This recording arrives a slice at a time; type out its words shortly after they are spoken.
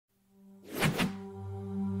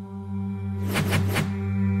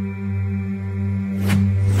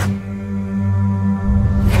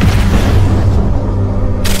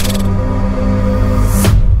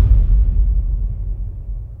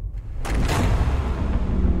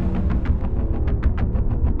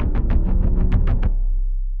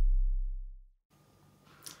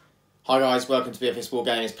Hi guys, welcome to BFS War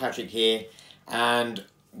Games. Patrick here, and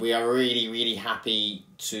we are really happy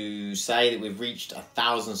to say that we've reached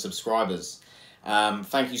 1,000 subscribers.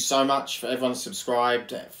 Thank you so much for everyone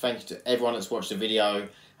subscribed. Thank you to everyone that's watched the video.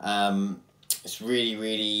 It's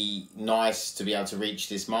really nice to be able to reach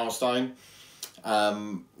this milestone.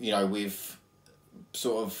 You know, we've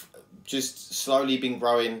sort of just slowly been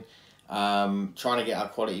growing, trying to get our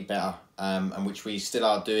quality better, and which we still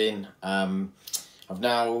are doing.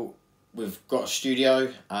 We've got a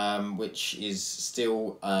studio which is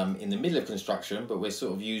still in the middle of construction, but we're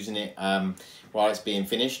sort of using it while it's being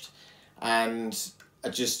finished. And I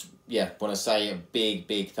just want to say a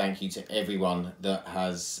big thank you to everyone that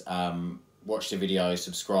has watched the video,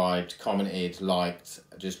 subscribed, commented, liked.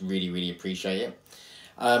 I just really appreciate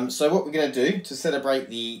it. So what we're going to do to celebrate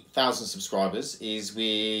the 1,000 subscribers is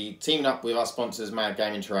we're teaming up with our sponsors Mad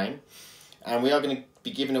Gaming Terrain, and we are going to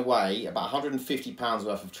be giving away about £150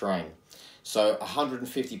 worth of terrain. So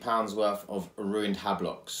 £150 worth of ruined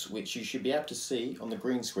hablocks, which you should be able to see on the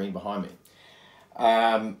green screen behind me.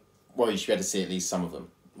 Well, you should be able to see at least some of them,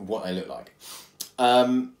 what they look like.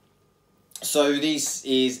 So this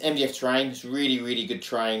is MDF terrain. It's really good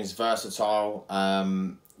terrain. It's versatile.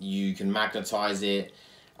 You can magnetize it.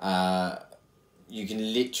 You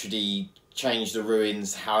can literally change the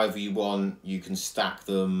ruins however you want. You can stack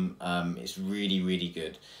them. It's really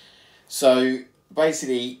good. So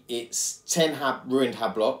basically, it's 10 ruined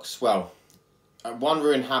hablocks. Well, one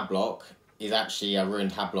ruined hablock is actually a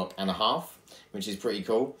ruined hablock and a half, which is pretty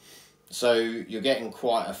cool. So you're getting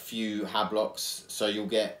quite a few hablocks. So you'll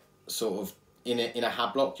get sort of in a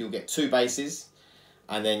hablock, you'll get 2 bases,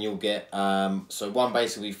 and then you'll get so one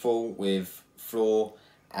base will be full with floor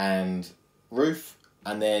and roof,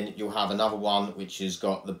 and then you'll have another one which has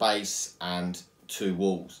got the base and 2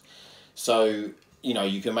 walls. So you know,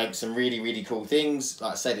 you can make some really cool things.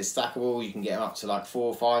 Like I said, it's stackable. You can get them up to like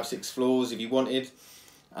 4, 5, 6 floors if you wanted.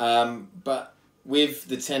 But with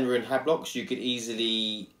the 10 ruined hablocks, you could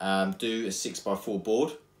easily do a 6x4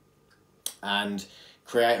 board and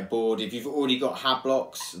create a board. If you've already got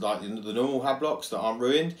hablocks, like the normal hablocks that aren't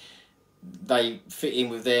ruined, they fit in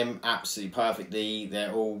with them absolutely perfectly.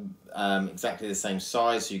 They're all exactly the same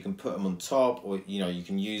size, so you can put them on top, or you know, you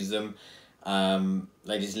can use them.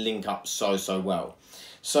 They just link up so well.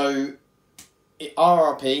 So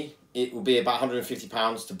RRP, it will be about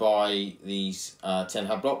 £150 to buy these 10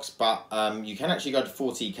 hablocks, but you can actually go to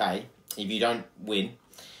 40k if you don't win.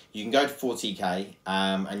 You can go to 40k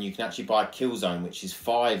and you can actually buy a kill zone, which is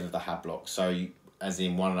 5 of the hablocks, so as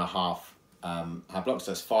in 1.5 hablocks,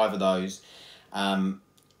 so that's 5 of those. And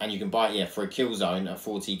you can buy it for a kill zone at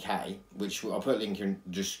 40k, which I'll put a link in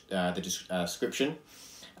just the description.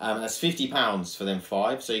 That's £50 for them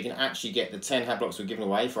 5, so you can actually get the 10 hablocks we're giving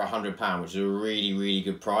away for £100, which is a really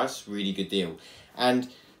good price, really good deal. And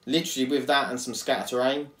literally with that and some scatter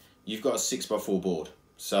terrain, you've got a 6x4 board,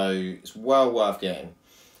 so it's well worth getting.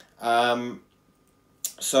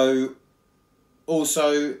 So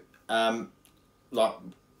also, like,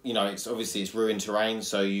 you know, it's obviously it's ruined terrain,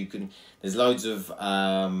 so you can, there's loads of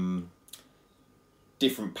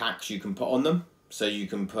different packs you can put on them. So you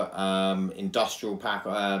can put industrial pack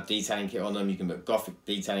detailing kit on them. You can put gothic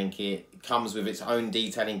detailing kit. It comes with its own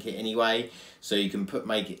detailing kit anyway, so you can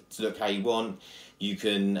make it to look how you want. You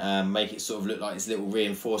can make it sort of look like this little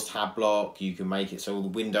reinforced hablock. You can make it so all the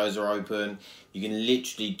windows are open. You can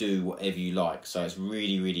literally do whatever you like. So it's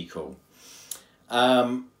really cool.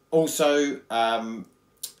 Also,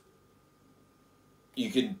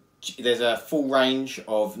 you can. There's a full range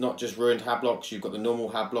of not just ruined hablocks. You've got the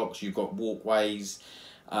normal hablocks, you've got walkways,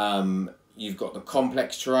 you've got the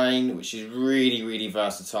complex terrain, which is really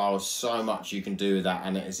versatile. So much you can do with that,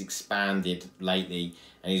 and it has expanded lately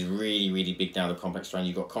and is really big now, the complex terrain.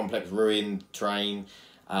 You've got complex ruined terrain,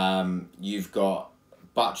 you've got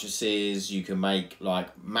buttresses, you can make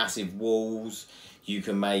like massive walls, you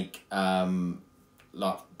can make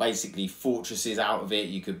like basically fortresses out of it.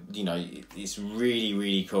 You could, you know, it's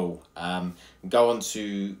really cool. Go on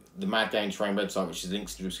to the Mad Gaming Terrain website, which is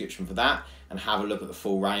linked in the description for that, and have a look at the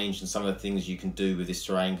full range and some of the things you can do with this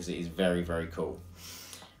terrain, because it is very cool.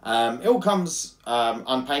 It all comes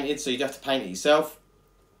unpainted, so you'd have to paint it yourself,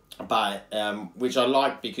 but which I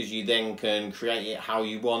like, because you then can create it how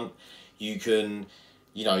you want. You can,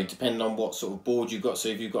 you know, depending on what sort of board you've got, so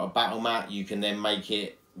if you've got a battle mat, you can then make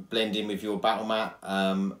it blend in with your battle mat,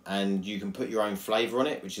 and you can put your own flavour on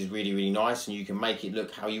it, which is really nice, and you can make it look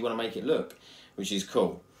how you want to make it look, which is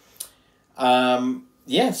cool.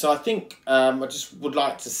 Yeah, so I think I just would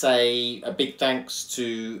like to say a big thanks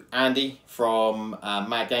to Andy from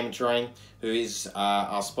Mad Gaming Terrain, who is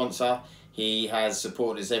our sponsor. He has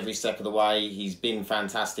supported us every step of the way. He's been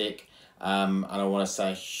fantastic, and I want to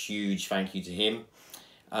say a huge thank you to him.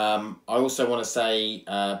 I also want to say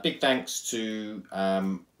big thanks to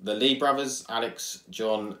the Lee brothers, Alex,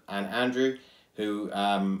 John and Andrew, who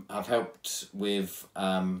have helped with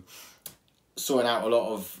sorting out a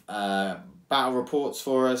lot of battle reports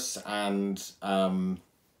for us, and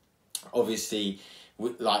obviously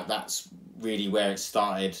like that's really where it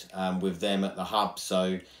started with them at the hub.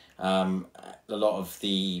 So a lot of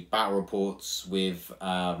the battle reports with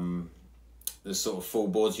the sort of full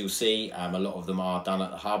boards you'll see, a lot of them are done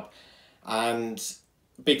at the hub. And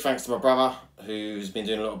big thanks to my brother, who's been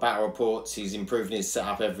doing a lot of battle reports. He's improving his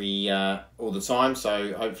setup all the time,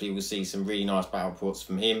 so hopefully we'll see some really nice battle reports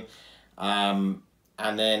from him. And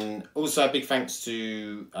then also a big thanks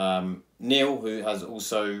to Neil, who has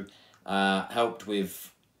also helped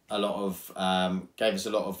with a lot of, gave us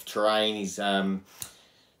a lot of terrain. He's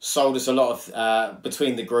sold us a lot of,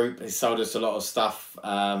 between the group, he's sold us a lot of stuff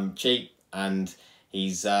cheap, and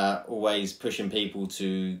he's always pushing people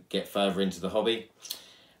to get further into the hobby.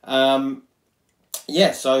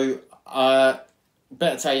 Yeah, so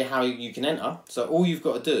better tell you how you can enter. So all you've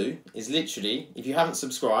got to do is literally, if you haven't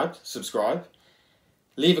subscribed, subscribe.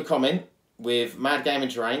 Leave a comment with Mad Gaming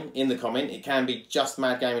Terrain in the comment. It can be just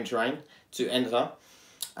Mad Gaming Terrain to enter.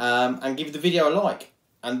 And give the video a like.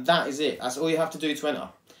 And that is it. That's all you have to do to enter.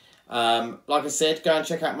 Like I said, go and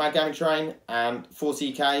check out Mad Gaming Terrain and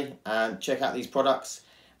 40k and check out these products.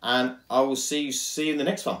 And I will see you in the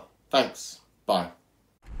next one. Thanks. Bye.